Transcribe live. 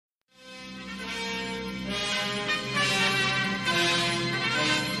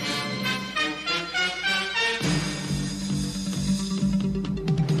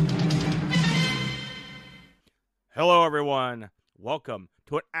Hello, everyone. Welcome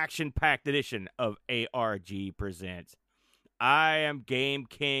to an action-packed edition of ARG Presents. I am Game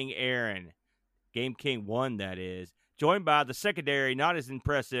King Aaron, Game King 1, that is, joined by the secondary, not as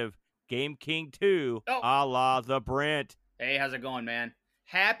impressive, Game King 2, Oh, a la the Brent. hey, how's it going, man?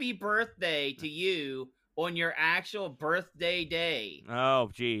 Happy birthday to you on your actual birthday day.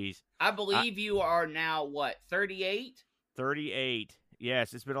 Oh, geez. I believe you are now, what, 38? 38.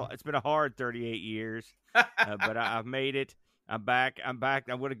 Yes, it's been a hard 38 years, but I've made it. I'm back. I'm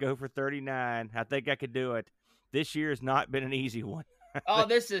going to go for 39. I think I could do it. This year has not been an easy one. Oh,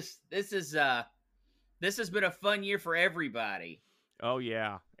 this has been a fun year for everybody. Oh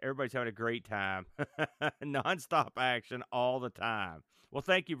yeah, everybody's having a great time. Nonstop action all the time. Well,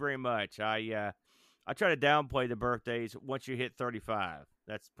 thank you very much. I try to downplay the birthdays once you hit 35.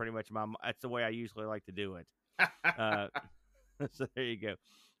 That's pretty much that's the way I usually like to do it. Uh, so there you go.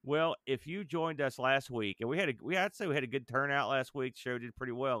 Well, if you joined us last week, and I'd say we had a good turnout last week. The show did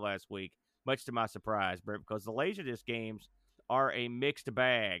pretty well last week, much to my surprise, Brent, because the Laserdisc games are a mixed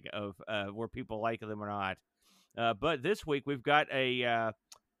bag of where people like them or not. But this week we've got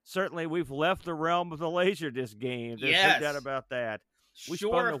certainly we've left the realm of the Laserdisc game. There's no doubt about that. We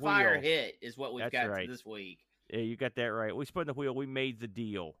spun the Surefire wheel. hit is what we've That's got right. this week. Yeah, you got that right. We spun the wheel. We made the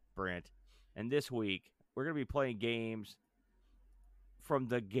deal, Brent. And this week we're going to be playing games from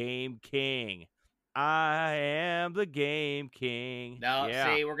the Game King. I am the Game King. No,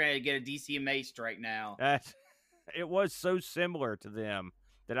 Yeah. see, we're going to get a DCMA strike now. It was so similar to them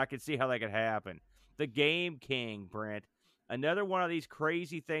that I could see how that could happen. The Game King, Brent. Another one of these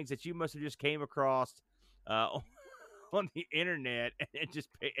crazy things that you must have just came across on the internet and just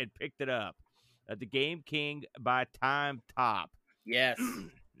picked it up. The Game King by Time Top. Yes.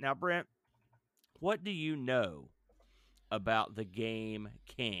 Now, Brent, what do you know about the Game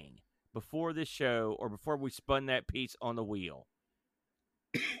King before this show or before we spun that piece on the wheel?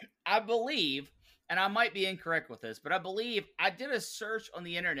 I believe, and I might be incorrect with this, but I believe I did a search on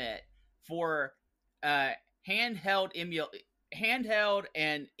the internet for handheld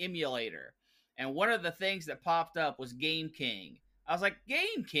and emulator, and one of the things that popped up was Game King. I was like,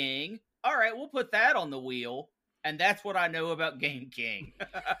 Game King? All right, we'll put that on the wheel, and that's what I know about Game King.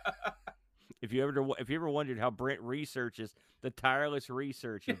 If you ever wondered how Brent researches, the tireless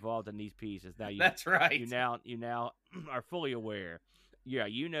research involved in these pieces, That's right. You now are fully aware. Yeah,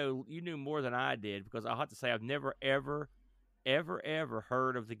 you knew more than I did, because I have to say I've never ever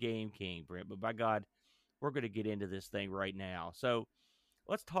heard of the Game King, Brent. But by God, we're going to get into this thing right now. So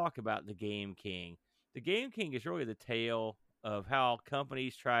let's talk about the Game King. The Game King is really the tale of how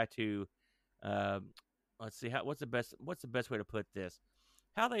companies try to let's see, what's the best way to put this?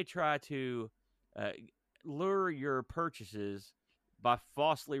 How they try to lure your purchases by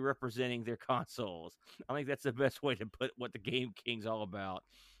falsely representing their consoles. I think that's the best way to put what the Game King's all about.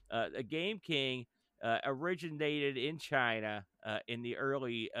 The Game King originated in China in the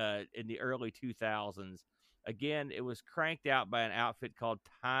early 2000s. Again, it was cranked out by an outfit called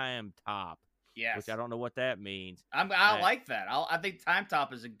Time Top. Yes. Which I don't know what that means. I like that. I think Time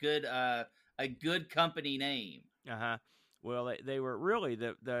Top is a good company name. Uh-huh. Well, they were really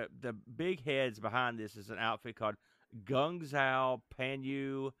the big heads behind this is an outfit called Guangzhou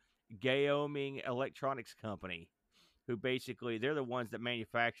Panyu Gaoming Electronics Company, who basically they're the ones that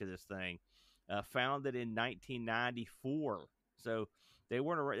manufacture this thing. Founded in 1994, so they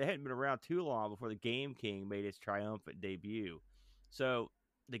hadn't been around too long before the Game King made its triumphant debut. So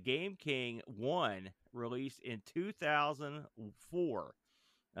the Game King 1 released in 2004.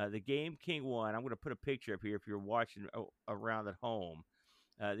 The Game King 1, I'm going to put a picture up here if you're watching around at home.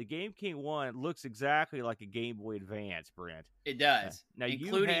 The Game King 1 looks exactly like a Game Boy Advance, Brent. It does. Now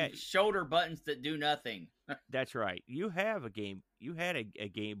including shoulder buttons that do nothing. That's right. You had a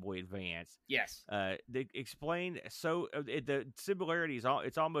Game Boy Advance. Yes. They explain the similarity is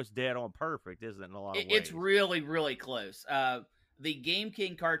it's almost dead on perfect, isn't it? In a lot of ways, it's really, really close. The Game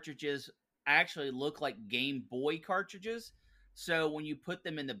King cartridges actually look like Game Boy cartridges. So when you put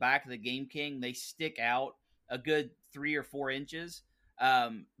them in the back of the Game King, they stick out a good 3 or 4 inches.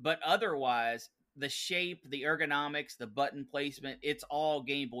 But otherwise, the shape, the ergonomics, the button placement, it's all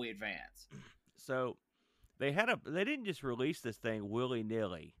Game Boy Advance. So they didn't just release this thing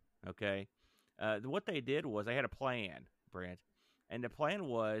willy-nilly, okay? What they did was they had a plan, Brent. And the plan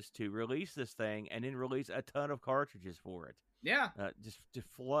was to release this thing and then release a ton of cartridges for it. Yeah. Just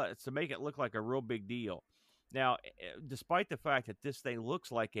to make it look like a real big deal. Now, despite the fact that this thing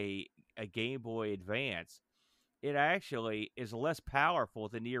looks like a Game Boy Advance, it actually is less powerful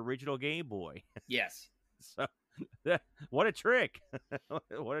than the original Game Boy. Yes. So, what a trick.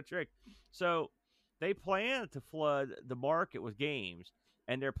 What a trick. So, they planned to flood the market with games,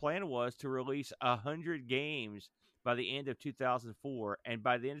 and their plan was to release 100 games by the end of 2004, and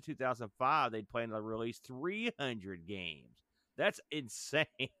by the end of 2005, they'd plan to release 300 games. That's insane.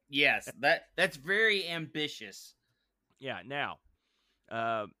 Yes, that's very ambitious. Yeah. Now,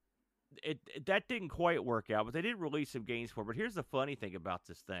 uh, that didn't quite work out, but they did release some games for it. But here's the funny thing about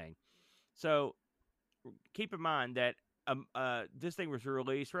this thing. So keep in mind that this thing was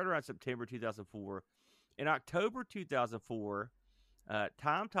released right around September 2004. In October 2004,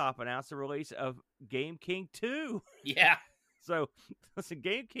 Time Top announced the release of Game King 2. Yeah. So, listen,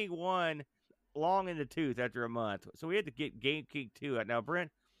 Game King 1 long in the tooth after a month. So we had to get Game King 2 out. Now,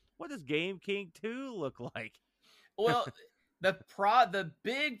 Brent, what does Game King 2 look like? Well, the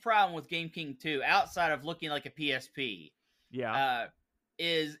big problem with Game King 2, outside of looking like a PSP, Yeah.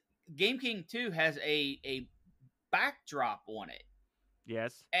 is Game King 2 has a backdrop on it.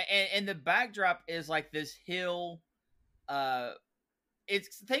 Yes. And the backdrop is like this hill.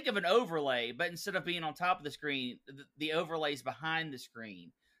 It's, think of an overlay, but instead of being on top of the screen, the overlay is behind the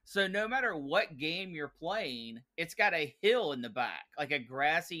screen. So no matter what game you're playing, it's got a hill in the back, like a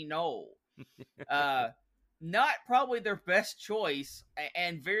grassy knoll. Not probably their best choice,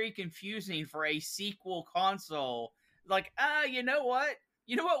 and very confusing for a sequel console. Like, you know what?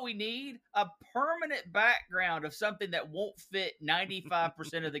 You know what we need? A permanent background of something that won't fit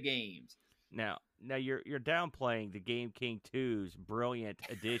 95% of the games. Now you're downplaying the Game King 2's brilliant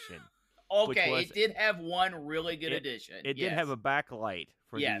addition. Okay, it did have one really good addition. It did have a backlight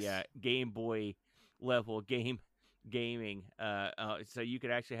for Yes. the Game Boy level gaming. So you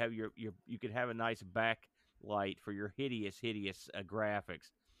could actually have you could have a nice backlight for your hideous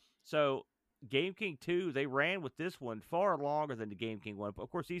graphics. So Game King 2, they ran with this one far longer than the Game King 1. Of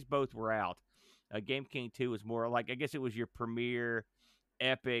course, these both were out. Game King 2 was more like, I guess it was your premier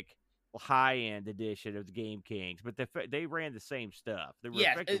epic high-end edition of the Game Kings, but they ran the same stuff. They were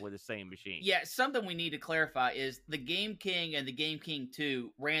effectively the same machine. Yeah, something we need to clarify is the Game King and the Game King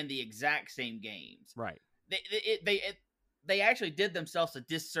 2 ran the exact same games. Right. They actually did themselves a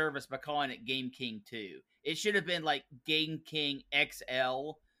disservice by calling it Game King 2. It should have been like Game King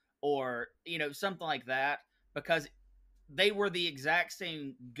XL or, something like that, because they were the exact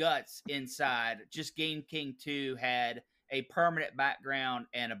same guts inside. Just Game King 2 had a permanent background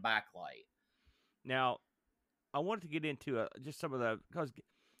and a backlight. Now, I wanted to get into just some of because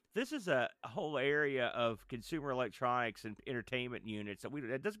this is a whole area of consumer electronics and entertainment units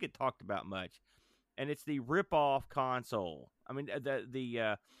that doesn't get talked about much, and it's the rip-off console. I mean,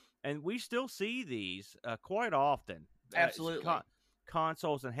 and we still see these quite often. Absolutely.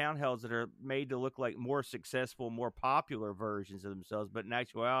 Consoles and handhelds that are made to look like more successful, more popular versions of themselves, but in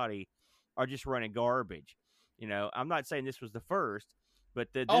actuality are just running garbage. I'm not saying this was the first, but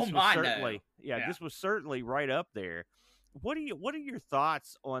this was certainly, this was certainly right up there. What are your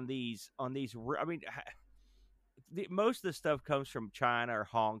thoughts on these? I mean, most of the stuff comes from China or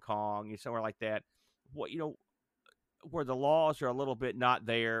Hong Kong, somewhere like that. Where the laws are a little bit not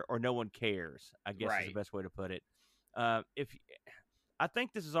there, or no one cares, I guess is the best way to put it. I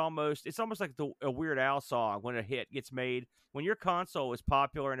think this is almost like a Weird Al song when a hit gets made. When your console is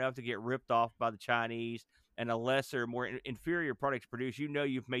popular enough to get ripped off by the Chinese and a lesser, more inferior product produced,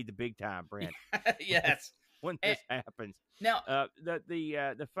 you've made the big time, Brent. Yes. when this happens. Now,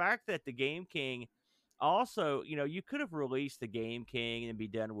 the fact that the Game King also, you could have released the Game King and be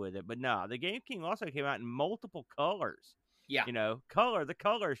done with it, but no, the Game King also came out in multiple colors. Yeah. The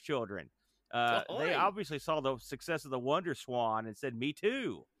colors children. They obviously saw the success of the Wonder Swan and said, "Me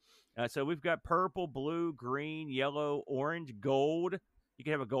too." So we've got purple, blue, green, yellow, orange, gold. You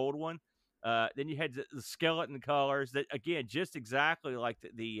can have a gold one. Then you had the skeleton colors that, again, just exactly like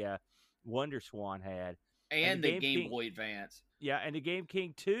the Wonder Swan had. And the Game Boy Advance. Yeah, and the Game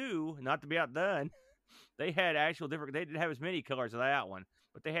King 2, not to be outdone, they had actual different. They didn't have as many colors of that one,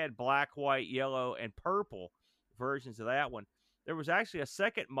 but they had black, white, yellow, and purple versions of that one. There was actually a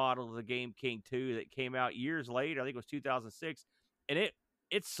second model of the Game King 2 that came out years later. I think it was 2006, and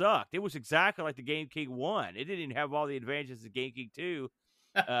it sucked. It was exactly like the Game King 1. It didn't even have all the advantages of the Game King 2,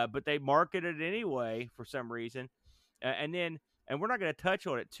 but they marketed it anyway for some reason. And we're not going to touch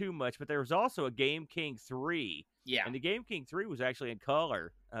on it too much, but there was also a Game King 3. Yeah. And the Game King 3 was actually in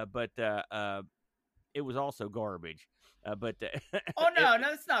color, but it was also garbage. Oh, no,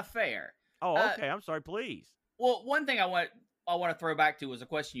 that's not fair. Oh, okay. I'm sorry, please. Well, one thing I want to throw back to was a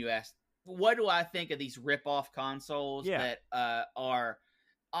question you asked. What do I think of these rip-off consoles that are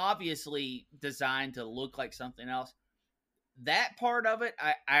obviously designed to look like something else? That part of it,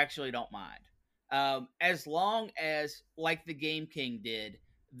 I actually don't mind. As long as, like the Game King did,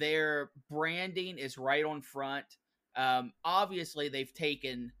 Their branding is right on front. Obviously, they've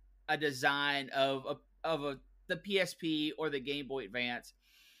taken a design of the PSP or the Game Boy Advance,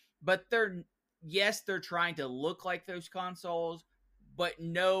 but they're trying to look like those consoles, but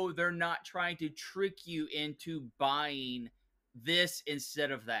no, they're not trying to trick you into buying this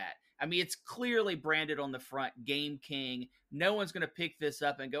instead of that. I mean, it's clearly branded on the front, Game King. No one's going to pick this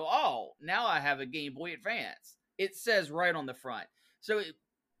up and go, "Oh, now I have a Game Boy Advance." It says right on the front. So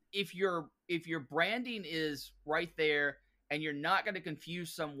if your branding is right there and you're not going to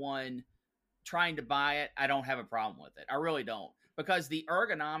confuse someone trying to buy it, I don't have a problem with it. I really don't, because the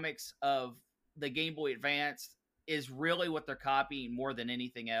ergonomics of the Game Boy Advance is really what they're copying more than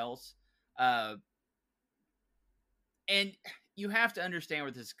anything else. And you have to understand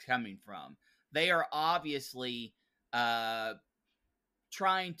where this is coming from. They are obviously trying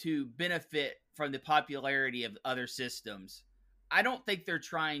to benefit from the popularity of other systems. I don't think they're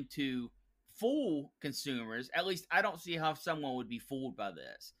trying to fool consumers. At least I don't see how someone would be fooled by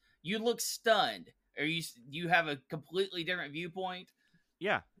this. You look stunned. Are you have a completely different viewpoint?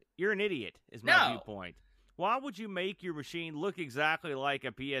 Yeah, you're an idiot, is my viewpoint. Why would you make your machine look exactly like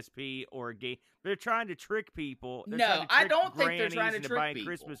a PSP or a game? They're trying to trick people. I don't think they're trying to trick buying people.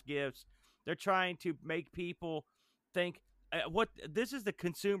 Christmas gifts. They're trying to make people think what this is the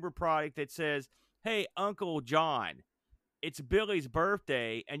consumer product that says, "Hey, Uncle John, it's Billy's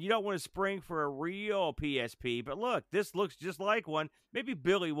birthday, and you don't want to spring for a real PSP, but look, this looks just like one. Maybe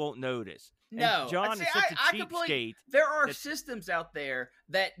Billy won't notice." No, and John is such a cheapskate. There are systems out there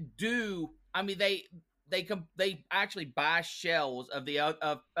that do. I mean, they actually buy shells of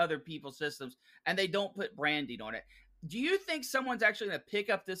other people's systems, and they don't put branding on it. Do you think someone's actually going to pick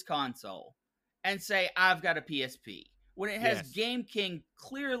up this console and say, "I've got a PSP," when it has Game King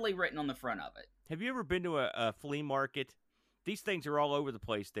clearly written on the front of it? Have you ever been to a flea market? These things are all over the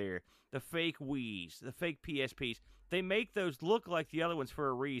place there. The fake Wiis, the fake PSPs. They make those look like the other ones for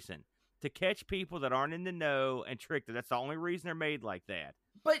a reason. To catch people that aren't in the know and trick them. That's the only reason they're made like that.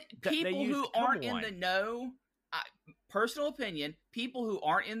 But people who aren't in the know, personal opinion, people who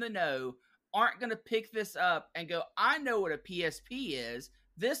aren't in the know aren't going to pick this up and go, "I know what a PSP is.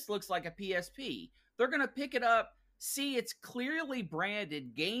 This looks like a PSP." They're going to pick it up, see it's clearly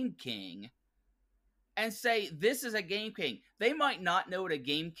branded Game King, and say, "This is a Game King." They might not know what a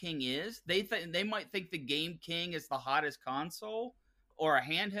Game King is. They might think the Game King is the hottest console or a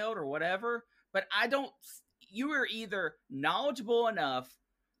handheld or whatever, but you are either knowledgeable enough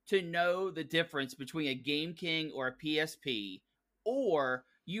to know the difference between a Game King or a PSP, or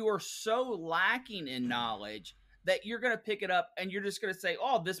you are so lacking in knowledge that you're going to pick it up and you're just going to say,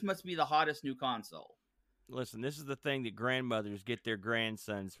 "Oh, this must be the hottest new console." Listen, this is the thing that grandmothers get their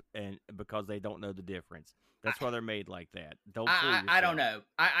grandsons and because they don't know the difference. That's why they're made like that. Don't fool yourself. I don't know.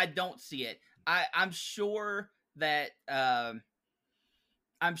 I don't see it. I'm sure that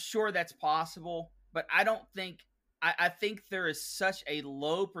I'm sure that's possible, but I don't think. I think there is such a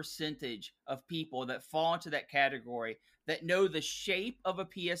low percentage of people that fall into that category that know the shape of a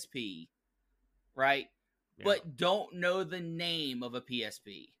PSP, right? Yeah. But don't know the name of a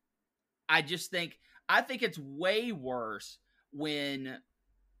PSP. I think it's way worse when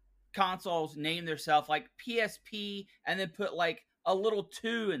consoles name themselves like PSP and then put like a little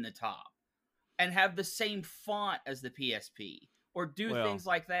 2 in the top and have the same font as the PSP or do things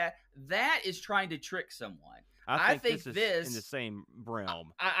like that. That is trying to trick someone. I think this is in the same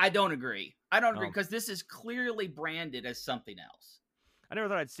realm. I don't agree. I don't agree because this is clearly branded as something else. I never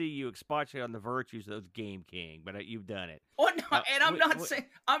thought I'd see you expatiate on the virtues of those Game King, but you've done it. Well, no, and I'm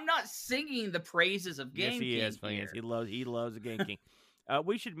not singing the praises of Game King. Yes, he is. He loves the Game King.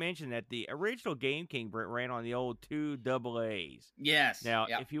 We should mention that the original Game King ran on the old 2 AA's. Yes. Now,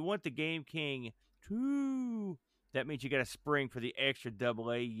 if you want the Game King 2, that means you got to spring for the extra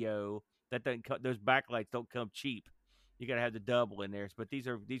AA, yo. That doesn't those backlights don't come cheap. You got to have the double in there. But these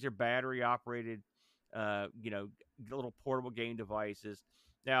are battery operated, little portable game devices.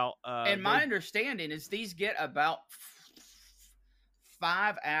 Now, and my understanding is these get about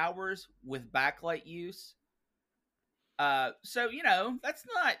 5 hours with backlight use. So that's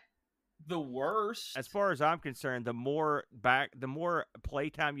not the worst. As far as I'm concerned, the more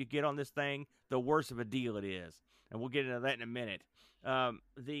playtime you get on this thing, the worse of a deal it is, and we'll get into that in a minute.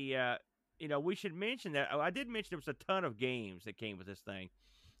 We should mention that I did mention there was a ton of games that came with this thing.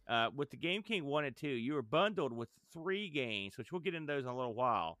 With the Game King 1 and 2, you were bundled with 3 games, which we'll get into those in a little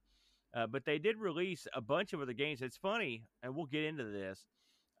while. But they did release a bunch of other games. It's funny, and we'll get into this.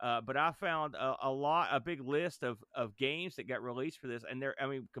 But I found a big list of games that got released for this, and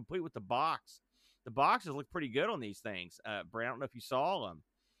complete with the box. The boxes look pretty good on these things. Brent, I don't know if you saw them.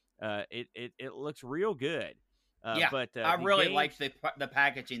 It looks real good. Yeah, But I the really games like the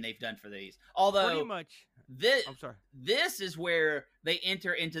packaging they've done for these. pretty Although much. this I'm sorry. this is where they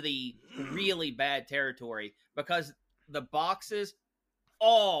enter into the really bad territory because the boxes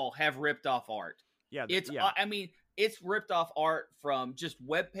all have ripped off art. Yeah, It's I mean, it's ripped off art from just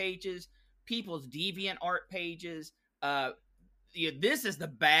web pages, people's deviant art pages. This is the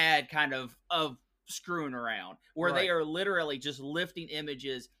bad kind of screwing around where they right. are literally just lifting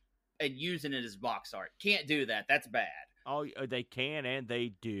images and using it as box art. Can't do that. That's bad. Oh, they can and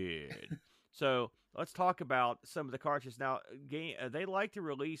they did. So let's talk about some of the cartridges now. They like to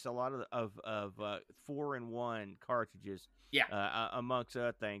release a lot of 4-in-1 cartridges. Yeah. Amongst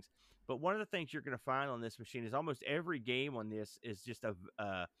other things. But one of the things you're going to find on this machine is almost every game on this is just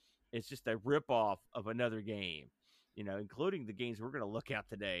a rip off of another game. Including the games we're going to look at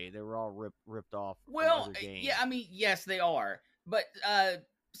today. They were all ripped off from other games. Yeah, I mean, yes, they are. But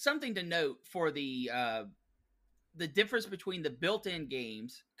something to note for the difference between the built-in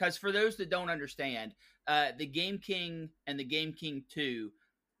games, because for those that don't understand, the Game King and the Game King 2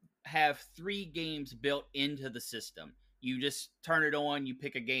 have 3 games built into the system. You just turn it on, you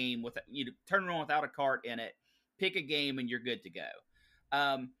pick a game you turn it on without a cart in it, pick a game, and you're good to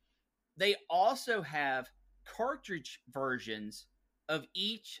go. They also have cartridge versions of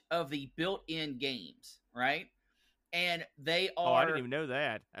each of the built-in games, right? And they are. Oh, I didn't even know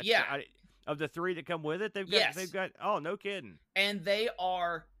that. Of the 3 that come with it, they've got. Oh, no kidding. And they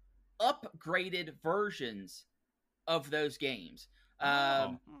are upgraded versions of those games.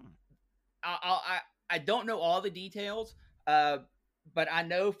 I don't know all the details, but I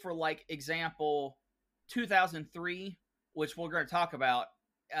know for like example, 2003, which we're going to talk about,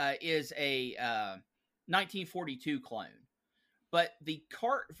 is a 1942 clone. But the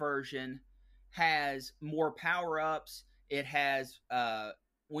cart version has more power-ups. It has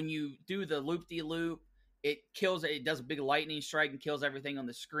when you do the loop-de-loop, it does a big lightning strike and kills everything on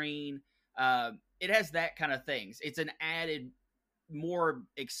the screen. It has that kind of things. It's an added, more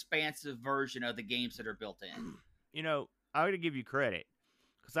expansive version of the games that are built in. I'm going to give you credit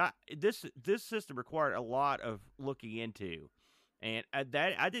because this system required a lot of looking into, and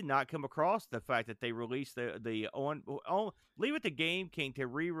I did not come across the fact that they released leave it to Game King to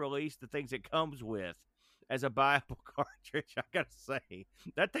re-release the things it comes with as a buyable cartridge. I got to say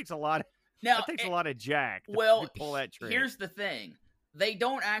that takes a lot. That takes a lot of jack. To pull that trick. Here's the thing. They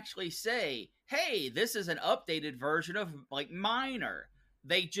don't actually say, hey, this is an updated version of like Minor.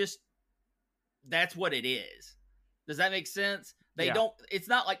 That's what it is. Does that make sense? It's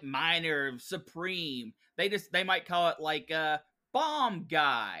not like Minor, Supreme. They might call it like Bomb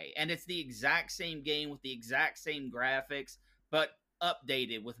Guy. And it's the exact same game with the exact same graphics, but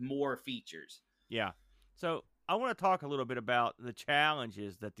updated with more features. Yeah. So I want to talk a little bit about the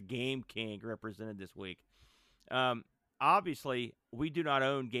challenges that the Game King represented this week. Obviously, we do not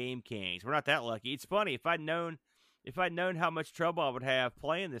own Game Kings. We're not that lucky. It's funny, if I'd known how much trouble I would have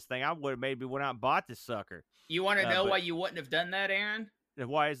playing this thing, I would have maybe went out and bought this sucker. You want to know why you wouldn't have done that, Aaron?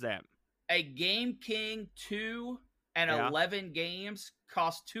 Why is that? A Game King 2 and 11 games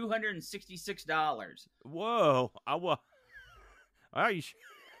cost $266. Whoa!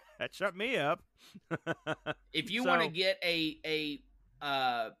 That shut me up. If you want to get a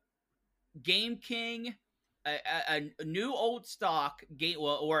Game King, a new old stock game,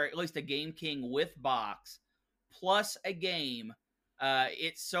 or at least a Game King with box plus a game,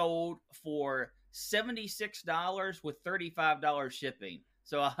 it sold for $76 with $35 shipping.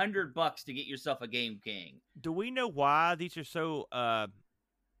 So $100 to get yourself a Game King. Do we know why these are so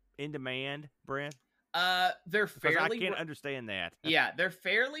in demand, Brent? They're fairly. I can't understand that. Yeah, they're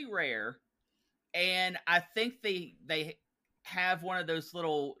fairly rare, and I think they have one of those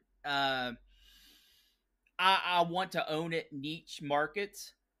little I want to own it niche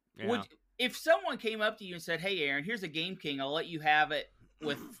markets. Yeah. If someone came up to you and said, "Hey, Aaron, here's a Game King. I'll let you have it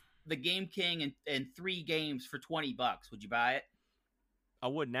with the Game King and 3 games for $20," would you buy it? I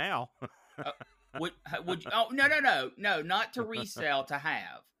would now. Would you? Oh, no, not to resell, to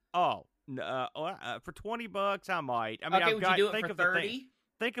have. Oh, for $20, I might. I mean, okay, would you do it for 30?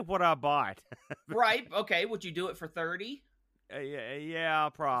 Think of what I bought. Right. Okay. Would you do it for 30? Yeah,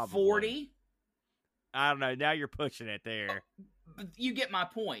 probably. 40? I don't know. Now you're pushing it there. You get my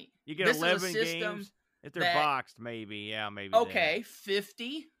point. You get 11 games if they're boxed, maybe. Yeah, maybe. Okay,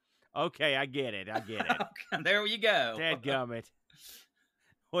 50. Okay, I get it. Okay, there you go. Dadgummit.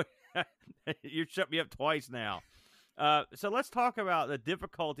 You shut me up twice now. So let's talk about the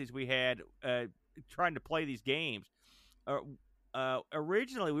difficulties we had trying to play these games.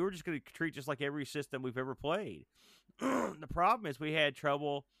 Originally, we were just going to treat just like every system we've ever played. The problem is we had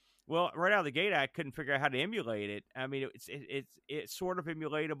trouble Well, right out of the gate, I couldn't figure out how to emulate it. I mean, it's sort of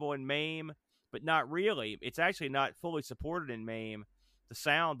emulatable in MAME, but not really. It's actually not fully supported in MAME. The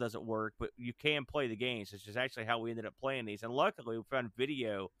sound doesn't work, but you can play the games. It's just actually how we ended up playing these. And luckily, we found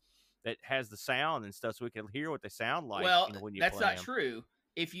video that has the sound and stuff, so we can hear what they sound like. Well, When you that's play not them. true.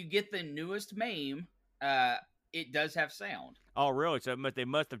 If you get the newest MAME, it does have sound. Oh, really? So they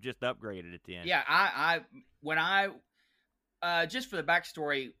must have just upgraded it then. Yeah, when I just for the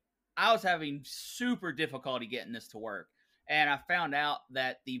backstory, I was having super difficulty getting this to work, and I found out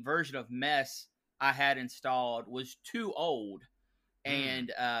that the version of Mess I had installed was too old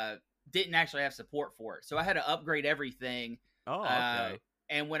and didn't actually have support for it. So I had to upgrade everything. Oh, okay.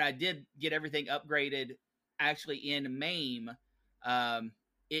 And when I did get everything upgraded, actually in MAME,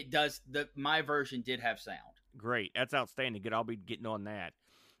 it does my version did have sound. Great, that's outstanding. Good, I'll be getting on that.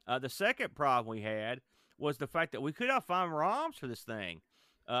 The second problem we had was the fact that we could not find ROMs for this thing.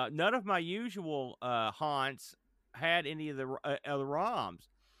 None of my usual haunts had any of the ROMs,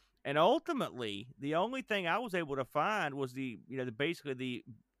 and ultimately, the only thing I was able to find was basically the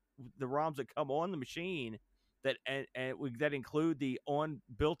ROMs that come on the machine that that include the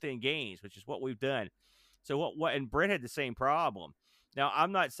built-in games, which is what we've done. So what and Brett had the same problem. Now,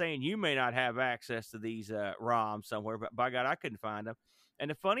 I'm not saying you may not have access to these ROMs somewhere, but by God, I couldn't find them.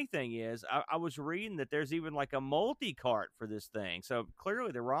 And the funny thing is, I was reading that there's even like a multi-cart for this thing. So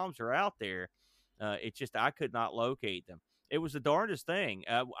clearly the ROMs are out there. It's just I could not locate them. It was the darndest thing.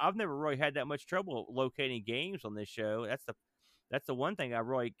 I've never really had that much trouble locating games on this show. That's the one thing I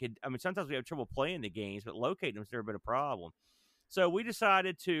really could. I mean, sometimes we have trouble playing the games, but locating them's never been a problem. So we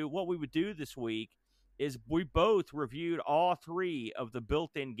decided what we would do this week is we both reviewed all three of the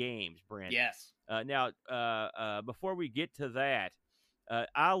built-in games, Brent. Yes. Now, before we get to that,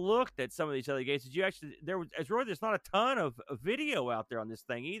 I looked at some of these other games. Did you actually? There's not a ton of video out there on this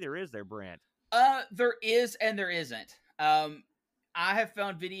thing either, is there, Brent? There is and there isn't. I have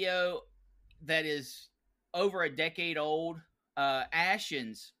found video that is over a decade old.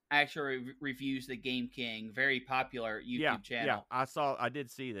 Ashens actually reviews the Game King, very popular YouTube channel. Yeah, I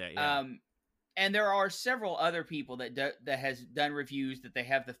did see that. Yeah. And there are several other people that has done reviews that they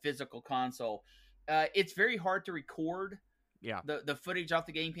have the physical console. It's very hard to record. Yeah. The footage off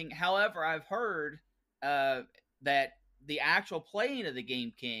the Game King. However, I've heard that the actual playing of the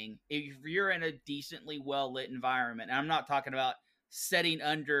Game King, if you're in a decently well lit environment, and I'm not talking about setting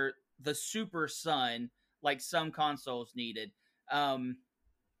under the super sun like some consoles needed.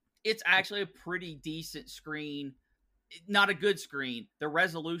 It's actually a pretty decent screen. Not a good screen. The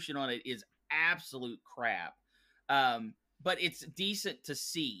resolution on it is absolute crap. But it's decent to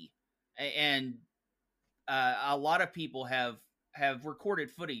see. And a lot of people have recorded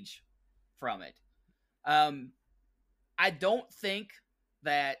footage from it. I don't think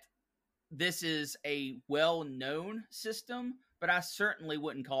that this is a well-known system, but I certainly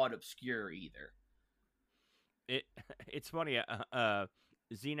wouldn't call it obscure either. It's funny.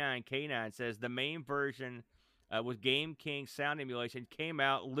 Z9K9 says the main version with Game King sound emulation came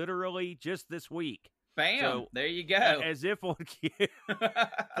out literally just this week. Bam! So, there you go. As if on cue.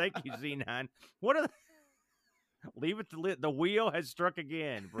 Thank you, Z9. What are leave it to lit. The wheel has struck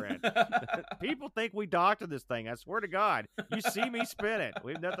again, Brent. People think we doctor this thing. I swear to God, you see me spin it.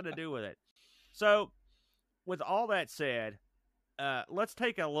 We have nothing to do with it. So, with all that said, let's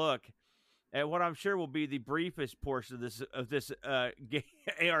take a look at what I'm sure will be the briefest portion of this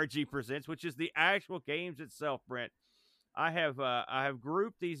ARG Presents, which is the actual games itself, Brent. I have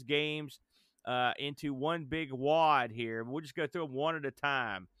grouped these games into one big wad here. We'll just go through them one at a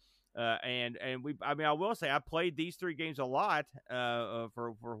time. I will say I played these three games a lot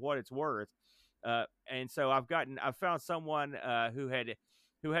for what it's worth. And so I've found someone who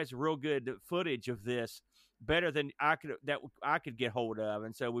has real good footage of this, better than I could get hold of.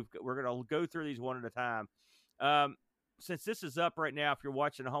 And so we're going to go through these one at a time. Since this is up right now, if you're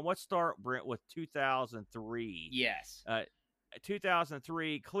watching at home, let's start, Brent, with 2003. Yes.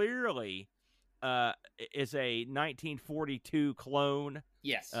 2003 clearly is a 1942 clone.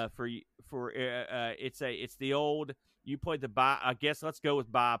 Yes. It's the old. You played I guess let's go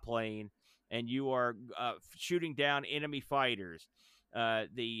with biplane, and you are shooting down enemy fighters. There's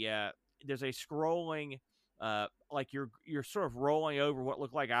a scrolling. Like you're sort of rolling over what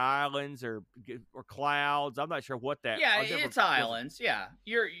look like islands or clouds. I'm not sure what that. Yeah, it's islands. Yeah,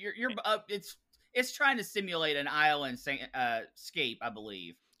 you're it's trying to simulate an island scape, I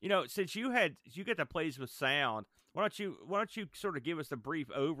believe. Since you get to play this with sound, why don't you sort of give us a brief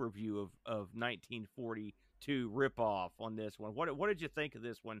overview of 1942 ripoff on this one? What did you think of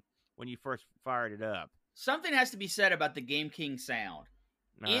this one when you first fired it up? Something has to be said about the Game King sound.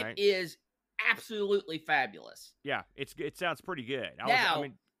 All It right. is absolutely fabulous. Yeah, it sounds pretty good. I Now,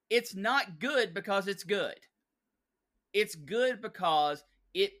 mean, it's not good because it's good. It's good because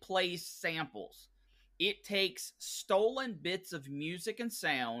it plays samples. It takes stolen bits of music and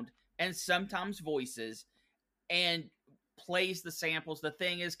sound and sometimes voices and plays the samples. The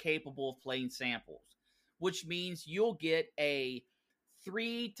thing is capable of playing samples, which means you'll get a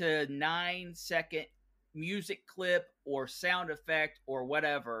 3 to 9 second music clip or sound effect or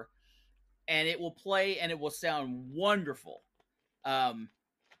whatever, and it will play and it will sound wonderful. Um,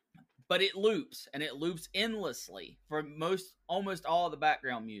 but it loops and it loops endlessly for almost all of the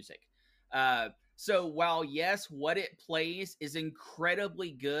background music. So while yes, what it plays is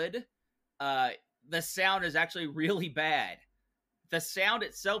incredibly good, uh, the sound is actually really bad. The sound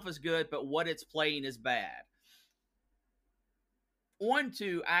itself is good, but what it's playing is bad. On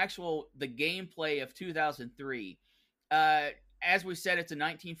to the gameplay of 2003. As we said, it's a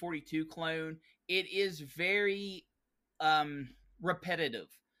 1942 clone. It is very repetitive.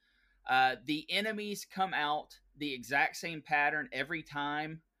 The enemies come out the exact same pattern every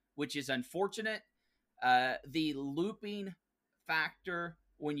time, which is unfortunate. The looping factor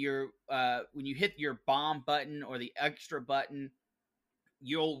when you hit your bomb button or the extra button,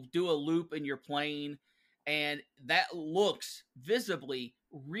 you'll do a loop in your plane, and that looks visibly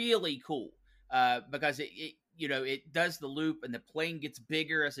really cool because it does the loop and the plane gets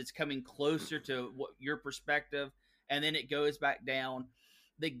bigger as it's coming closer to your perspective, and then it goes back down.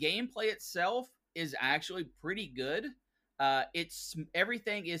 The gameplay itself is actually pretty good. It's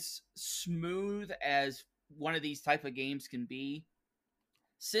everything is smooth as one of these type of games can be.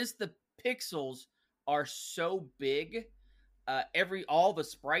 Since the pixels are so big, all the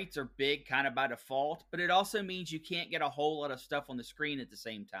sprites are big kind of by default, but it also means you can't get a whole lot of stuff on the screen at the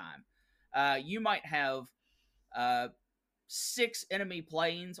same time. You might have 6 enemy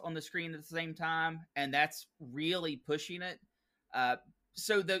planes on the screen at the same time, and that's really pushing it.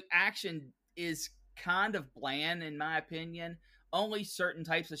 So the action is kind of bland, in my opinion. Only certain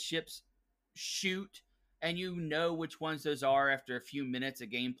types of ships shoot, and you know which ones those are after a few minutes of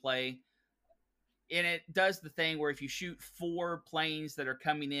gameplay. And it does the thing where if you shoot 4 planes that are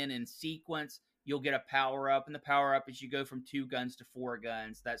coming in sequence, you'll get a power up, and the power up is you go from 2 guns to 4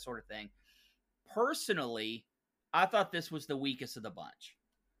 guns, that sort of thing. Personally, I thought this was the weakest of the bunch.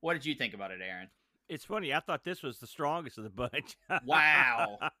 What did you think about it, Aaron? it's funny. I thought this was the strongest of the bunch.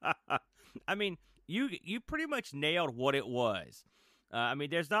 Wow. I mean, you pretty much nailed what it was. I mean,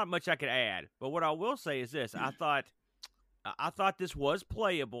 there's not much I could add, but what I will say is this: I thought this was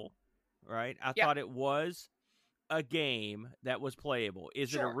playable, right? I Yeah. thought it was a game that was playable.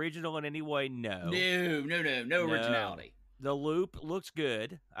 Is it Sure. original in any way? No. No originality. The loop looks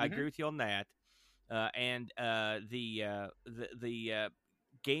good. I Mhm. agree with you on that. And the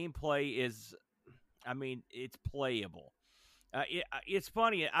gameplay is, I mean, it's playable. It's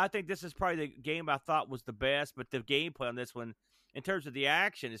funny. I think this is probably the game I thought was the best, but the gameplay on this one, in terms of the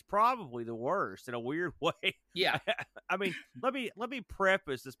action, is probably the worst in a weird way. Yeah. I mean, let me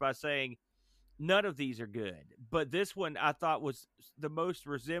preface this by saying none of these are good, but this one I thought was the most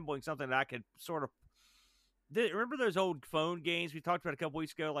resembling something that I could sort of. Remember those old phone games we talked about a couple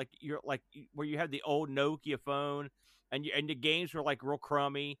weeks ago, where you had the old Nokia phone, and the games were like real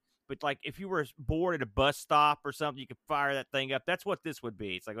crummy. But like if you were bored at a bus stop or something, you could fire that thing up. That's what this would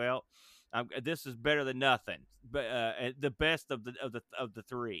be. It's like, well, this is better than nothing, but the best of the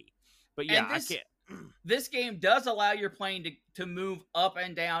three. But yeah, And I can't. this game does allow your plane to move up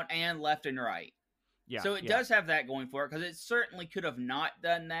and down and left and right. Yeah, So it does have that going for it, because it certainly could have not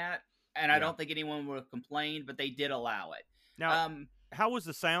done that, and I don't think anyone would have complained, but they did allow it. Now, how was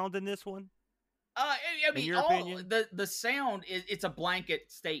the sound in this one? I mean, in your opinion? the sound it's a blanket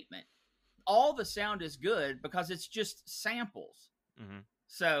statement. All the sound is good because it's just samples. Mm-hmm.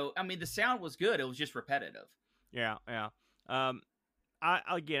 So I mean, the sound was good. It was just repetitive. Yeah.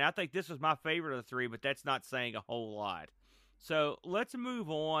 I think this was my favorite of the three, but that's not saying a whole lot. So let's move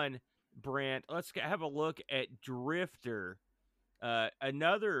on, Brent. Let's have a look at Drifter,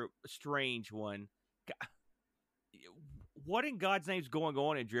 another strange one. What in God's name is going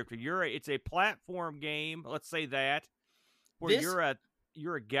on in Drifter? It's a platform game. Let's say that where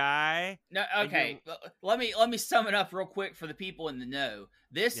you're a guy. No, okay. Let me sum it up real quick for the people in the know.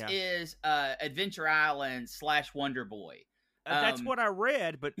 This is Adventure Island / Wonder Boy. That's what I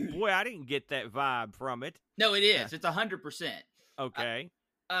read, but boy, I didn't get that vibe from it. No, it is. It's 100%. Okay.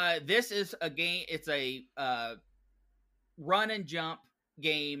 This is a game. It's a run and jump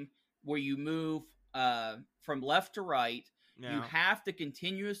game where you move from left to right. Yeah. You have to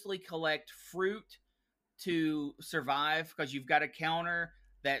continuously collect fruit to survive because you've got to counter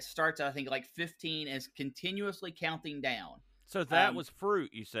that starts, I think, like 15 and is continuously counting down. So that was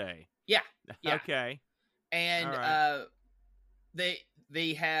fruit, you say? Yeah, yeah. Okay. And All right.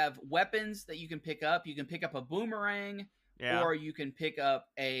 they have weapons that you can pick up. You can pick up a boomerang, Yeah. or you can pick up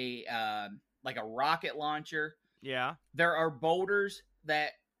a like a rocket launcher. Yeah. There are boulders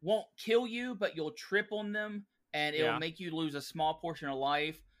that won't kill you, but you'll trip on them, and it'll Yeah. make you lose a small portion of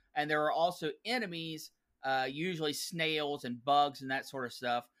life. And there are also enemies, usually snails and bugs and that sort of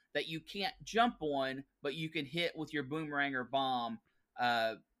stuff, that you can't jump on, but you can hit with your boomerang or bomb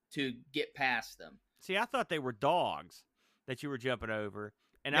to get past them. See, I thought they were dogs that you were jumping over,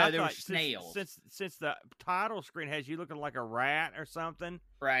 and No, I there were thought snails. since the title screen has you looking like a rat or something.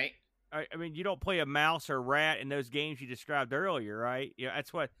 Right. I mean, you don't play a mouse or a rat in those games you described earlier, right? Yeah,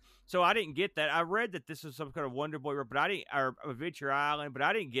 that's what. So I didn't get that. I read that this was some kind of Wonder Boy, but I didn't, or Adventure Island, but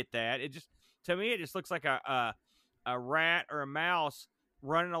I didn't get that. It just, to me, it just looks like a rat or a mouse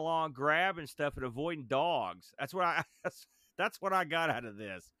running along, grabbing stuff and avoiding dogs. That's what I. That's what I got out of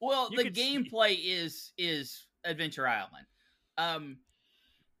this. Well, You the could see- gameplay is Adventure Island.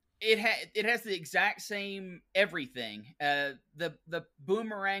 It has the exact same everything. The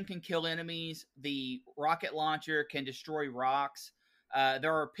boomerang can kill enemies. The rocket launcher can destroy rocks.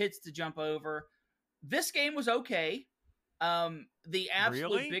 There are pits to jump over. This game was okay. The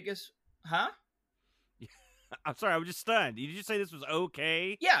absolute Really? biggest, huh? I'm sorry, I was just stunned. Did you just say this was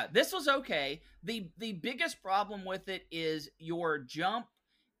okay? Yeah, this was okay. The biggest problem with it is your jump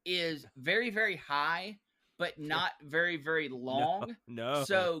is very, very high, but not very, very long. No.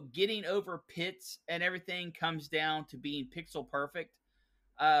 So getting over pits and everything comes down to being pixel perfect.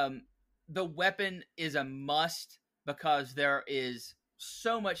 The weapon is a must because there is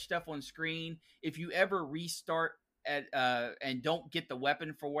so much stuff on screen. If you ever restart at and don't get the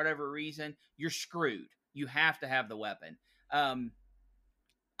weapon for whatever reason, you're screwed. You have to have the weapon.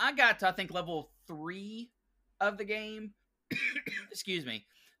 I got to, I think, level 3 of the game. Excuse me.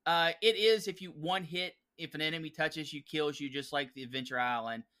 It is, if you one hit, if an enemy touches you, kills you, just like the Adventure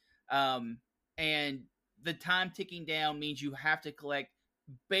Island. And the time ticking down means you have to collect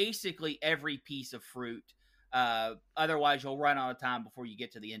basically every piece of fruit. Otherwise, you'll run out of time before you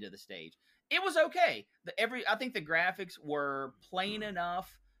get to the end of the stage. It was okay. I think the graphics were plain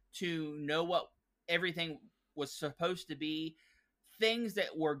enough to know what everything was supposed to be. Things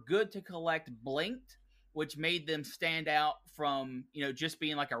that were good to collect blinked, which made them stand out from, just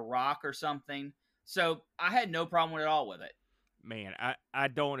being like a rock or something. So I had no problem at all with it. Man, I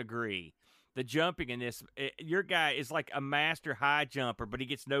don't agree. The jumping in this, your guy is like a master high jumper, but he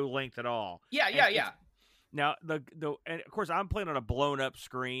gets no length at all. Yeah. Now and of course I'm playing on a blown up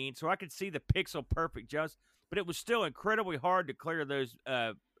screen, so I could see the pixel perfect jumps, but it was still incredibly hard to clear those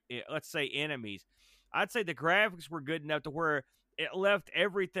let's say enemies. I'd say the graphics were good enough to where it left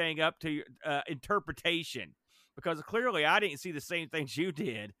everything up to interpretation, because clearly I didn't see the same things you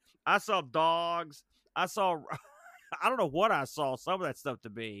did. I saw dogs. I saw I don't know what I saw some of that stuff to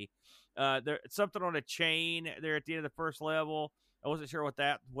be. There something on a chain there at the end of the first level. I wasn't sure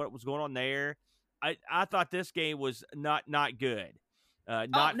what was going on there. I thought this game was not good.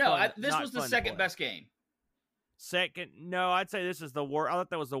 This was the second best game. Second? No, I'd say this is the worst. I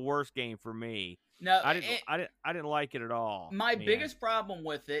thought that was the worst game for me. No, I didn't like it at all. My biggest problem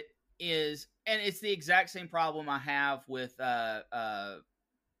with it is, and it's the exact same problem I have with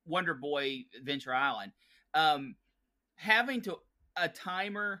Wonder Boy Adventure Island, having a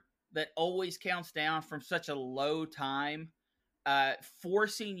timer that always counts down from such a low time,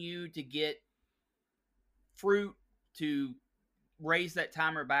 forcing you to get fruit to raise that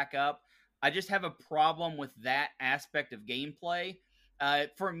timer back up. I just have a problem with that aspect of gameplay.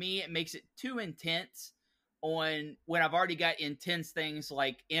 For me, it makes it too intense on when I've already got intense things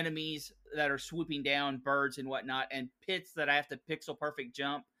like enemies that are swooping down, birds and whatnot, and pits that I have to pixel perfect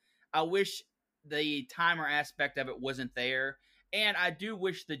jump. I wish the timer aspect of it wasn't there, and I do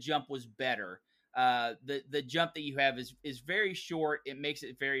wish the jump was better. The jump that you have is very short. It makes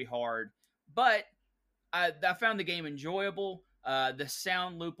it very hard, but I found the game enjoyable. The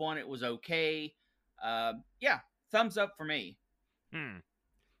sound loop on it was okay. Yeah, thumbs up for me.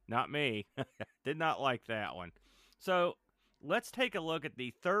 Not me. Did not like that one. So let's take a look at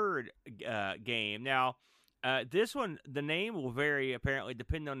the third game. Now, this one, the name will vary apparently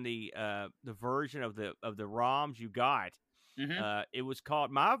depending on the version of the ROMs you got. Mm-hmm. It was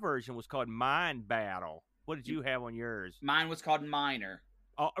called, my version was called Mind Battle. What did you have on yours? Mine was called Miner.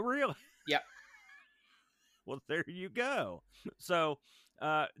 Oh, really? Yep. Well, there you go. So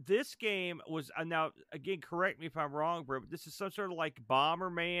this game was now again. Correct me if I'm wrong, bro. But this is some sort of like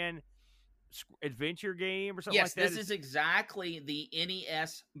Bomberman adventure game or something Yes, like that? this is exactly the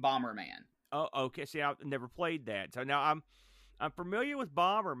NES Bomberman. Oh, okay. See, I've never played that. So now I'm familiar with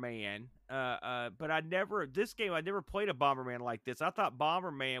Bomberman, but this game I never played a Bomberman like this. I thought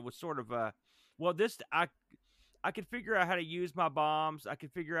Bomberman was sort of a, well, this I could figure out how to use my bombs. I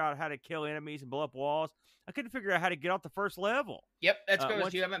could figure out how to kill enemies and blow up walls. I couldn't figure out how to get off the first level. Yep, that's because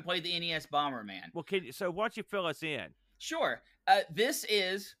Once, you haven't played the NES Bomberman. well, so why don't you fill us in? Sure. This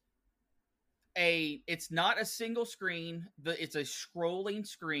is it's not a single screen. It's a scrolling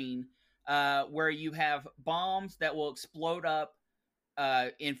screen where you have bombs that will explode up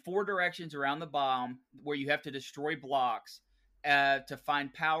in 4 directions around the bomb, where you have to destroy blocks to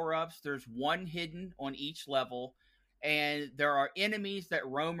find power-ups. There's one hidden on each level, and there are enemies that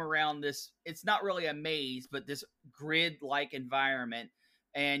roam around this. It's not really a maze, but this grid-like environment,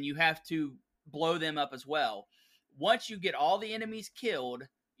 and you have to blow them up as well. Once you get all the enemies killed,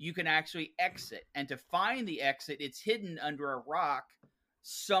 you can actually exit. And to find the exit, it's hidden under a rock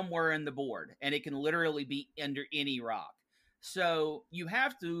somewhere in the board, and it can literally be under any rock. So you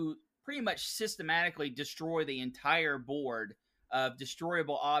have to pretty much systematically destroy the entire board of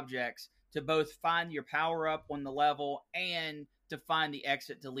destroyable objects to both find your power up on the level and to find the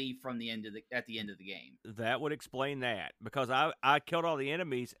exit to leave from the end of at the end of the game. That would explain that, because I killed all the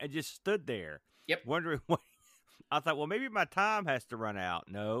enemies and just stood there, Yep. wondering what. I thought, well, maybe my time has to run out.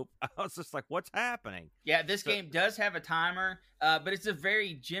 Nope. I was just like, what's happening? Yeah, this game does have a timer, but it's a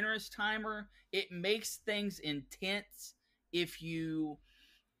very generous timer. It makes things intense if you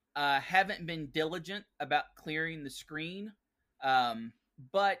haven't been diligent about clearing the screen.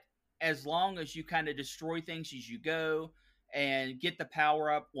 But as long as you kind of destroy things as you go and get the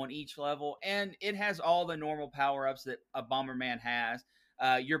power up on each level, and it has all the normal power ups that a Bomberman has.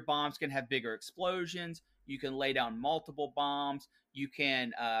 Your bombs can have bigger explosions. You can lay down multiple bombs. You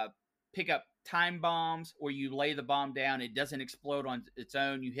can pick up time bombs where you lay the bomb down. It doesn't explode on its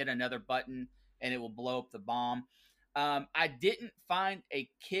own. You hit another button and it will blow up the bomb. I didn't find a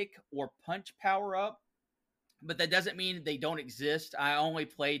kick or punch power up, but that doesn't mean they don't exist. I only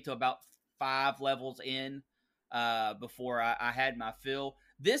played to about 5 levels in before I had my fill.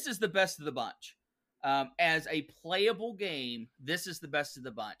 This is the best of the bunch. As a playable game, this is the best of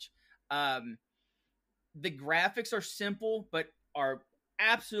the bunch. The graphics are simple, but are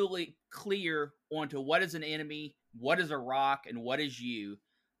absolutely clear onto what is an enemy, what is a rock, and what is you.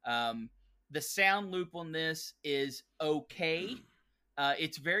 The sound loop on this is okay.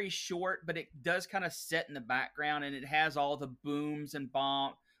 It's very short, but it does kind of set in the background, and it has all the booms and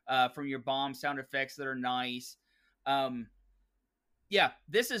bomb from your bomb sound effects that are nice. Yeah,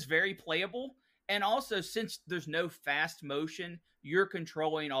 this is very playable. And also, since there's no fast motion, you're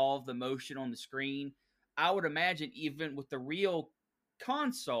controlling all of the motion on the screen. I would imagine even with the real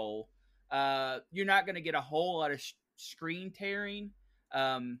console, you're not going to get a whole lot of screen tearing.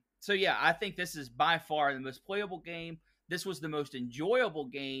 So yeah, I think this is by far the most playable game. This was the most enjoyable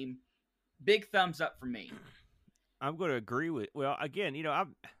game. Big thumbs up for me. I'm going to agree with. Well, again,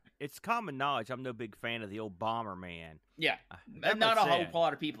 it's common knowledge I'm no big fan of the old Bomberman. Yeah, not a whole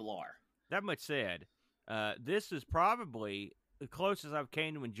lot of people are. That much said, this is probably the closest I've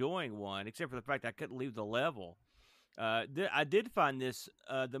came to enjoying one, except for the fact I couldn't leave the level. I did find this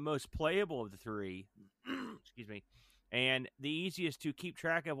the most playable of the 3. Excuse me, and the easiest to keep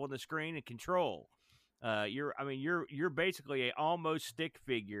track of on the screen and control. You're basically a almost stick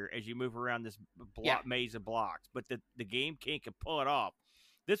figure as you move around this maze of blocks, but the Game King can pull it off.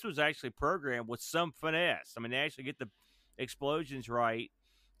 This was actually programmed with some finesse. I mean, they actually get the explosions right.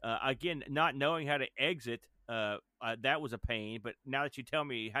 Again, not knowing how to exit, that was a pain. But now that you tell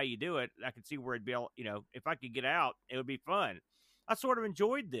me how you do it, I can see where it'd be. If I could get out, it would be fun. I sort of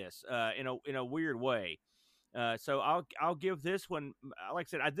enjoyed this in a weird way. So I'll give this one. Like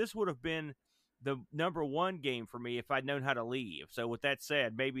I said, this would have been the number 1 game for me if I'd known how to leave. So with that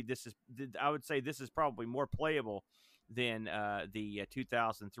said, maybe I would say this is probably more playable than the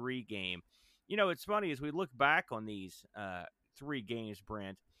 2003 game. It's funny as we look back on these 3 games,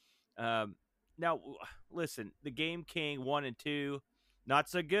 Brent. Now, listen, the Game King 1 and 2, not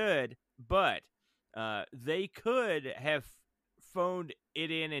so good, but they could have phoned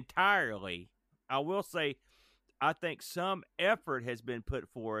it in entirely. I will say, I think some effort has been put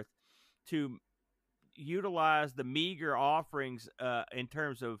forth to utilize the meager offerings in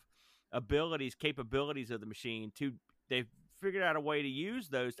terms of capabilities of the machine. They've figured out a way to use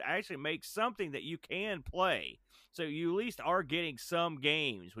those to actually make something that you can play. So you at least are getting some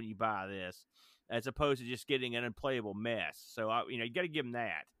games when you buy this, as opposed to just getting an unplayable mess. So you got to give them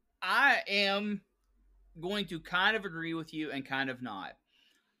that. I am going to kind of agree with you and kind of not.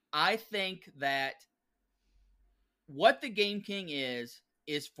 I think that what the Game King is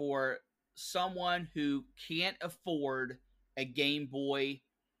for someone who can't afford a Game Boy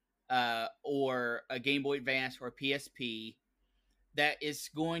or a Game Boy Advance or a PSP, that is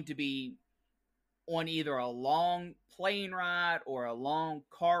going to be on either a long plane ride or a long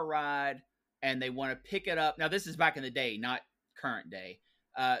car ride, and they want to pick it up. Now, this is back in the day, not current day.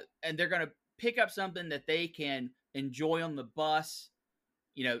 And they're going to pick up something that they can enjoy on the bus,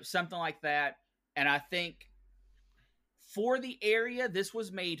 something like that. And I think for the area this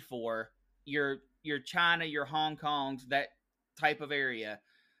was made for, your China, your Hong Kongs, that type of area,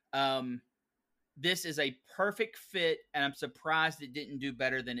 this is a perfect fit, and I'm surprised it didn't do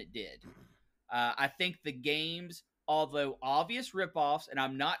better than it did. I think the games, although obvious ripoffs, and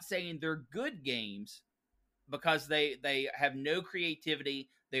I'm not saying they're good games because they have no creativity,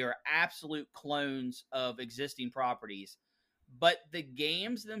 they are absolute clones of existing properties, but the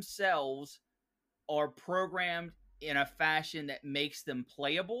games themselves are programmed in a fashion that makes them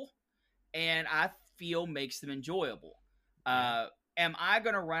playable, and I feel makes them enjoyable. Am I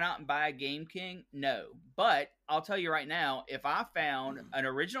going to run out and buy a Game King? No. But I'll tell you right now, if I found an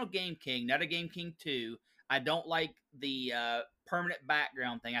original Game King, not a Game King 2, I don't like the permanent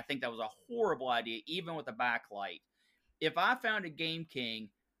background thing. I think that was a horrible idea, even with the backlight. If I found a Game King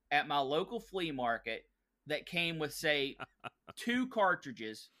at my local flea market that came with, say, 2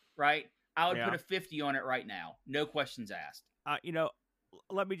 cartridges, right? I would put a 50 on it right now. No questions asked.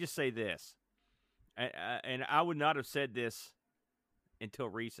 Let me just say this. And I would not have said this until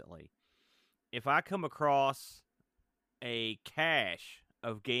recently. If I come across a cache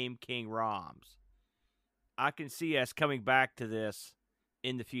of Game King ROMs, I can see us coming back to this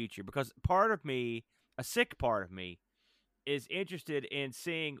in the future, because part of me, a sick part of me, is interested in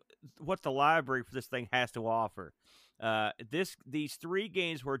seeing what the library for this thing has to offer. These 3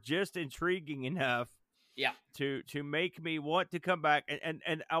 games were just intriguing enough to make me want to come back.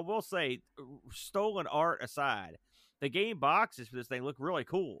 And I will say, stolen art aside, the game boxes for this thing look really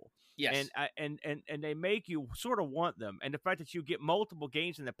cool. Yes. And they make you sort of want them. And the fact that you get multiple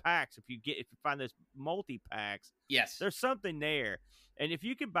games in the packs, if you find those multi-packs, yes, there's something there. And if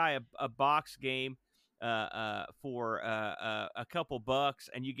you can buy a box game for a couple bucks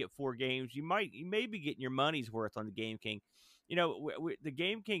and you get 4 games, you may be getting your money's worth on the Game King. The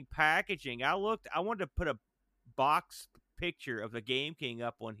Game King packaging, I wanted to put a box picture of the Game King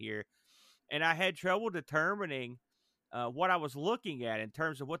up on here, and I had trouble determining what I was looking at in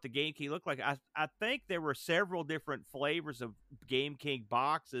terms of what the Game King looked like. I think there were several different flavors of Game King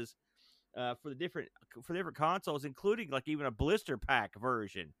boxes for the different consoles, including like even a blister pack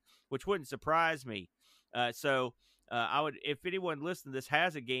version, which wouldn't surprise me. So I would, if anyone listening to this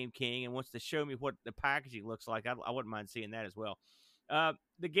has a Game King and wants to show me what the packaging looks like, I wouldn't mind seeing that as well.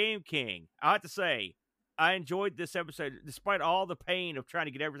 The Game King, I have to say, I enjoyed this episode despite all the pain of trying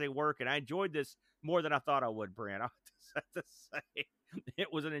to get everything working. I enjoyed this more than I thought I would, Brent. I have to say,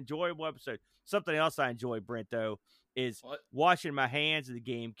 it was an enjoyable episode. Something else I enjoyed, Brent, though, is washing my hands of the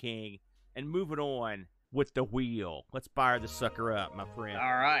Game King and moving on with the wheel. Let's fire the sucker up, my friend.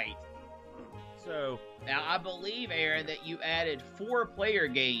 All right. So now I believe, Aaron, that you added 4-player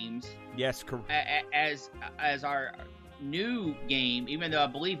games. Yes, correct. As our new game, even though I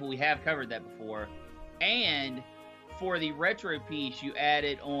believe we have covered that before. And for the retro piece, you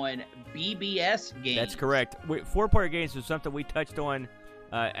added on BBS games. That's correct. 4-player games was something we touched on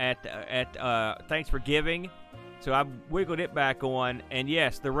at Thanks for Giving. So I wiggled it back on, and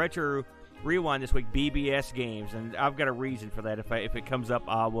yes, the retro rewind this week, BBS games, and I've got a reason for that. If it comes up,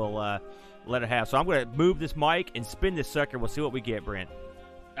 I will let it have. So I'm going to move this mic and spin this sucker. We'll see what we get, Brent.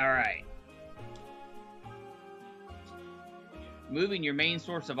 All right. Moving your main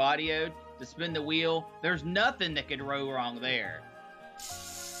source of audio to spin the wheel. There's nothing that could go wrong there.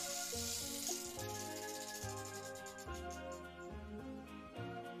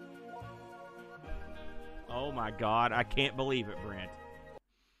 Oh my God, I can't believe it, Brent.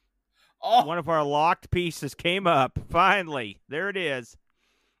 Oh. One of our locked pieces came up. Finally, there it is.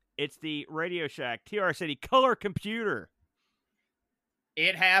 It's the Radio Shack TR City Color Computer.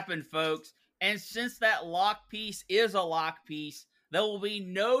 It happened, folks. And since that lock piece is a lock piece, there will be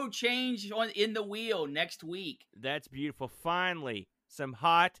no change in the wheel next week. That's beautiful. Finally, some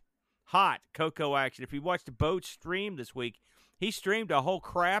hot Coco action. If you watched the Boat stream this week, he streamed a whole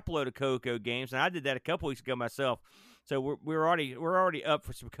crap load of Coco games, and I did that a couple weeks ago myself. So we're already up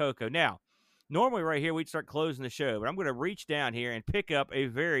for some Coco. Now, normally right here we'd start closing the show, but I'm going to reach down here and pick up a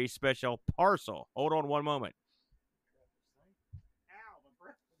very special parcel. Hold on one moment.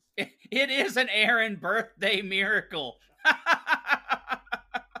 It is an Aaron birthday miracle.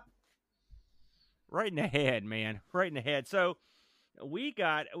 Right in the head, man. Right in the head. So we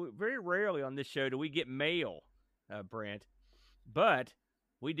got very rarely on this show do we get mail, Brent, but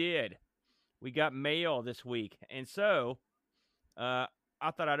we did. We got mail this week, and so I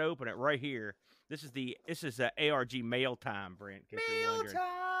thought I'd open it right here. This is ARG mail time, Brent. In case you're Mail wondering.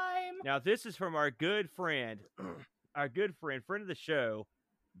 time. Now this is from our good friend, friend of the show,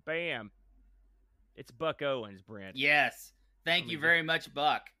 Bam. It's Buck Owens, Brent. Yes. Thank you very much,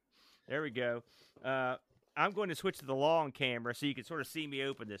 Buck. There we go. I'm going to switch to the long camera so you can sort of see me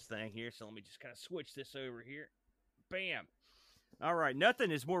open this thing here. So let me just kind of switch this over here. Bam. All right.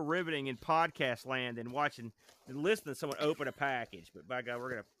 Nothing is more riveting in podcast land than listening to someone open a package. But by God,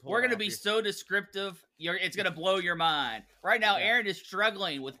 we're going to be so descriptive. It's going to blow your mind. Right now, Yeah. Aaron is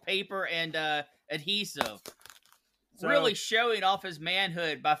struggling with paper and adhesive. So, really showing off his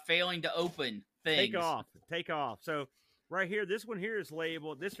manhood by failing to open things. Take off. So right here, this one here is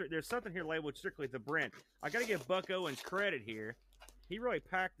labeled. There's something here labeled strictly the Brent. I got to give Buck Owens credit here. He really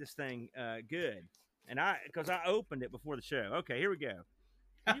packed this thing good, and because I opened it before the show. Okay, here we go.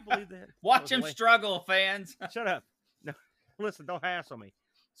 Can you believe that? Watch him struggle, fans. Shut up. No, listen, don't hassle me.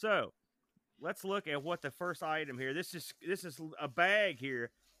 So let's look at what the first item here. This is a bag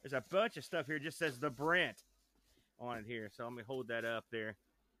here. There's a bunch of stuff here. It just says the Brent on it here. So let me hold that up there.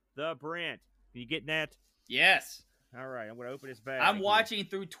 The Brent. You getting that? Yes. All right, I'm going to open this bag. I'm watching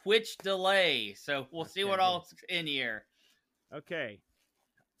through Twitch delay, so we'll see what all's in here. Okay.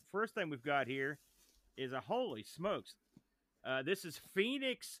 First thing we've got here is holy smokes. This is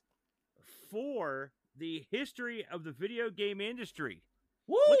Phoenix for the history of the video game industry.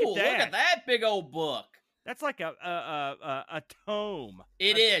 Woo! Look at that big old book. That's like a tome.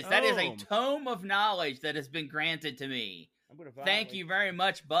 It is. That is a tome of knowledge that has been granted to me. Thank you very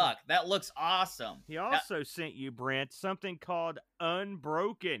much, Buck. That looks awesome. He also sent you, Brent, something called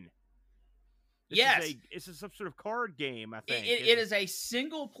Unbroken. Yes. This is some sort of card game, I think. It is a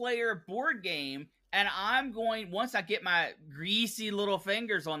single-player board game, and I'm going, once I get my greasy little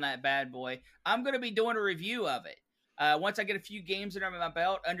fingers on that bad boy, I'm going to be doing a review of it. Once I get a few games under my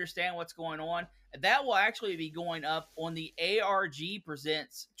belt, understand what's going on, that will actually be going up on the ARG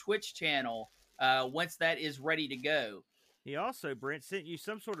Presents Twitch channel once that is ready to go. He also, Brent, sent you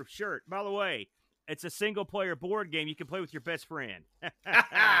some sort of shirt. By the way, it's a single-player board game you can play with your best friend.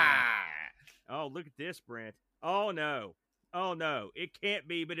 Oh, look at this, Brent. Oh, no. It can't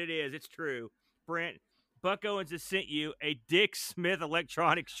be, but it is. It's true. Brent, Buck Owens has sent you a Dick Smith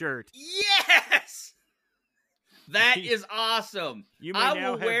electronic shirt. Yes! That is awesome. I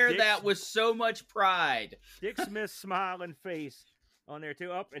will wear that with so much pride. Dick Smith's smiling face on there,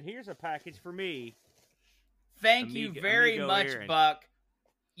 too. And here's a package for me. Thank you very much, Aaron. Buck.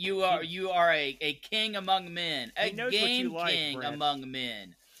 You are a king among men. A game king Brent. among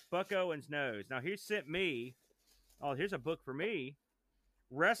men. Buck Owens knows. Now, he sent me, here's a book for me.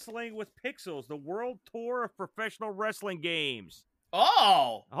 Wrestling with Pixels, the World Tour of Professional Wrestling Games.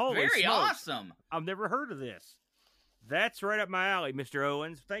 Oh, holy very smokes. Awesome. I've never heard of this. That's right up my alley, Mr.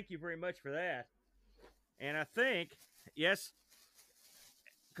 Owens. Thank you very much for that. And I think, yes,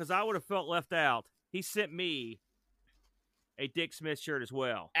 because I would have felt left out, he sent me a Dick Smith shirt as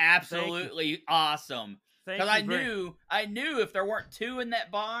well. Absolutely awesome. Because I knew if there weren't two in that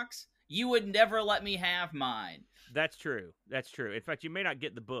box, you would never let me have mine. That's true. In fact, you may not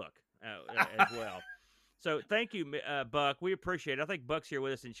get the book as well. So thank you, Buck. We appreciate it. I think Buck's here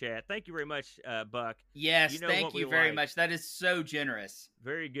with us in chat. Thank you very much, Buck. Yes, thank you very much. That is so generous.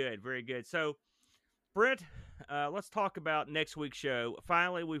 Very good, very good. So, Brent, let's talk about next week's show.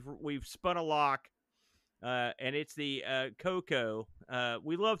 Finally, we've spun a lock, and it's the Coco.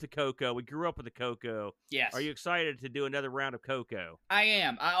 We love the Coco. We grew up with the Coco. Yes. Are you excited to do another round of Coco? I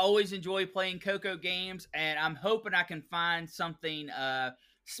am. I always enjoy playing Coco games, and I'm hoping I can find something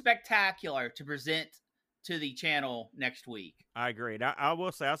spectacular to present to the channel next week. I agree. I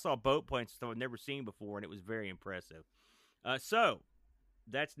will say I saw boat points stuff I've never seen before, and it was very impressive. So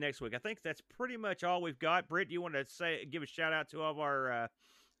that's next week. I think that's pretty much all we've got. Britt, do you want to give a shout out to all of our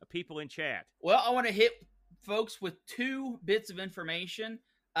people in chat? Well, I want to hit folks with 2 bits of information.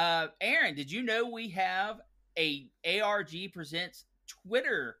 Aaron, did you know we have a ARG Presents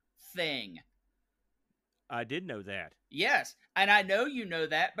Twitter thing? I did know that. Yes, and I know you know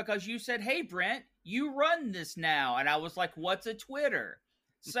that because you said, "Hey, Brent, you run this now," and I was like, "What's a Twitter?"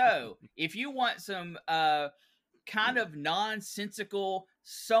 So, if you want some kind of nonsensical,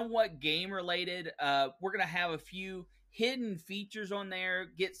 somewhat game-related, we're gonna have a few hidden features on there.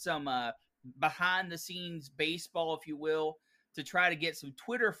 Get some behind-the-scenes baseball, if you will, to try to get some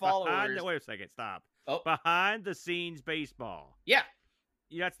Twitter followers. Wait a second, stop. Oh. Behind-the-scenes baseball. Yeah.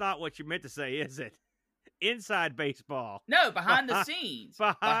 That's not what you meant to say, is it? Inside baseball. No, behind the scenes.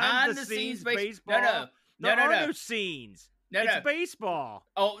 Behind the scenes baseball. No. There are no scenes. It's baseball.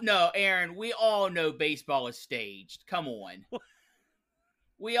 Oh, no, Aaron, we all know baseball is staged. Come on.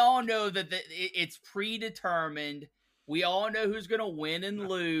 We all know that it's predetermined. We all know who's going to win and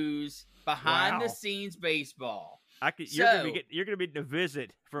lose. Behind the scenes baseball. You're gonna be getting a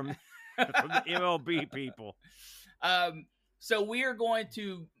visit from the MLB people. So we are going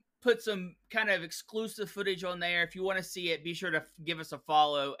to put some kind of exclusive footage on there. If you want to see it, be sure to give us a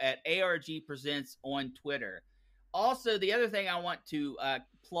follow at ARG Presents on Twitter. Also, the other thing I want to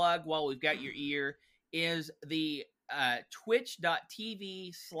plug while we've got your ear is the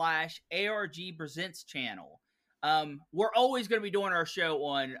twitch.tv/ARG Presents channel. We're always going to be doing our show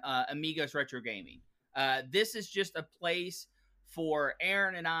on Amigos Retro Gaming. This is just a place for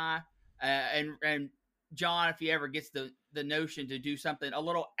Aaron and I, and John, if he ever gets the notion to do something a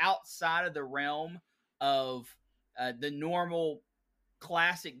little outside of the realm of the normal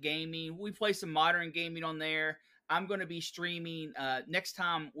classic gaming. We play some modern gaming on there. I'm going to be streaming next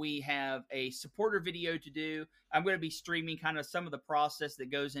time we have a supporter video to do. I'm going to be streaming kind of some of the process that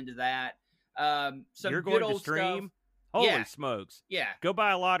goes into that. You're going to stream? Stuff. Holy smokes. Yeah. Go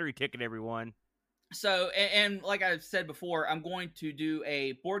buy a lottery ticket, everyone. So, and like I said before, I'm going to do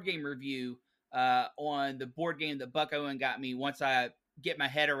a board game review on the board game that Buck Owen got me once I get my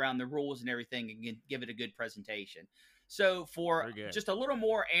head around the rules and everything and give it a good presentation. So for just a little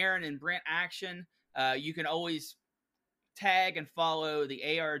more Aaron and Brent action, you can always tag and follow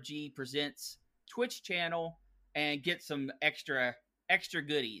the ARG Presents Twitch channel and get some extra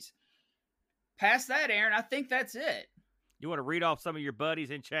goodies. Past that, Aaron, I think that's it. You want to read off some of your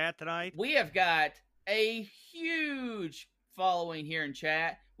buddies in chat tonight? We have got a huge following here in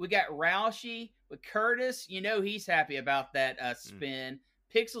chat. We got Roushey with Curtis. You know he's happy about that spin.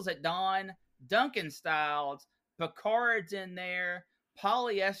 Pixels at Dawn, Duncan Styles, Picard's in there,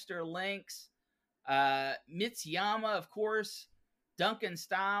 Polyester Links, Mitsuyama, of course, Duncan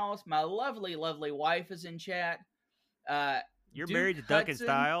Styles. My lovely, lovely wife is in chat. You're Duke married to Duncan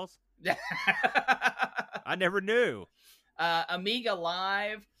Styles? I never knew. Amiga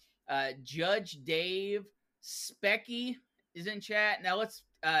Live, Judge Dave, Specky is in chat. Now let's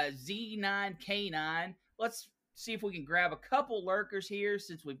Z9K9. Let's see if we can grab a couple lurkers here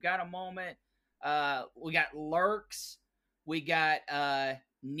since we've got a moment. We got Lurks, we got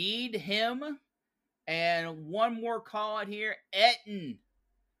Need Him, and one more call out here, Etten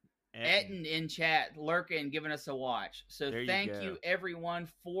in chat, lurking, giving us a watch. So thank you everyone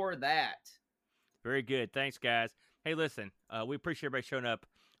for that. Very good. Thanks, guys. Hey, listen, we appreciate everybody showing up.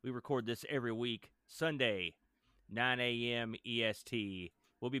 We record this every week, Sunday, 9 a.m. EST.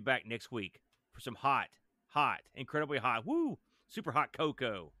 We'll be back next week for some hot, incredibly hot, super hot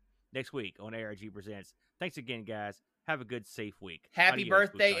cocoa next week on ARG Presents. Thanks again, guys. Have a good, safe week. Happy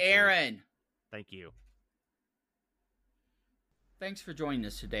birthday, Aaron. Thank you. Thanks for joining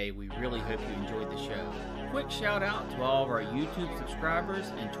us today. We really hope you enjoyed the show. Quick shout out to all of our YouTube subscribers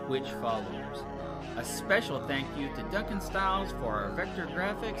and Twitch followers. A special thank you to Duncan Styles for our vector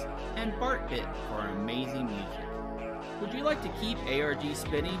graphics and BartBit for our amazing music. Would you like to keep ARG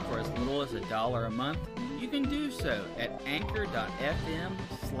spinning for as little as $1 a month? You can do so at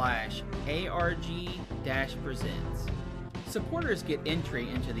anchor.fm/ARG-presents. Supporters get entry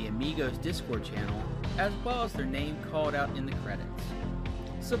into the Amigos Discord channel, as well as their name called out in the credits.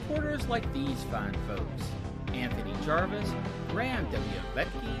 Supporters like these fine folks: Anthony Jarvis, Graham W.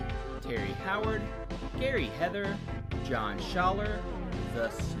 Vetke, Terry Howard, Gary Heather, John Schaller, The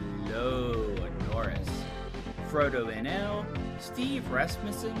Slow Norris, Frodo NL, Steve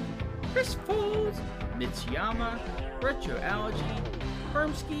Rasmussen, Chris Foles, Mitsuyama, Retroalgy,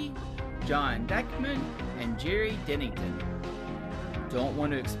 Hermsky, John Dackman, and Jerry Dennington. Don't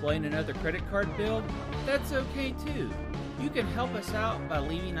want to explain another credit card bill? That's okay too. You can help us out by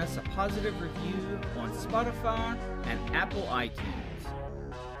leaving us a positive review on Spotify and Apple iTunes.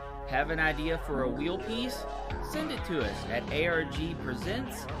 Have an idea for a wheel piece? Send it to us at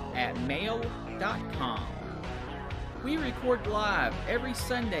argpresents@mail.com. We record live every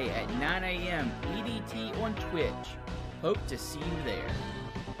Sunday at 9 a.m. EDT on Twitch. Hope to see you there.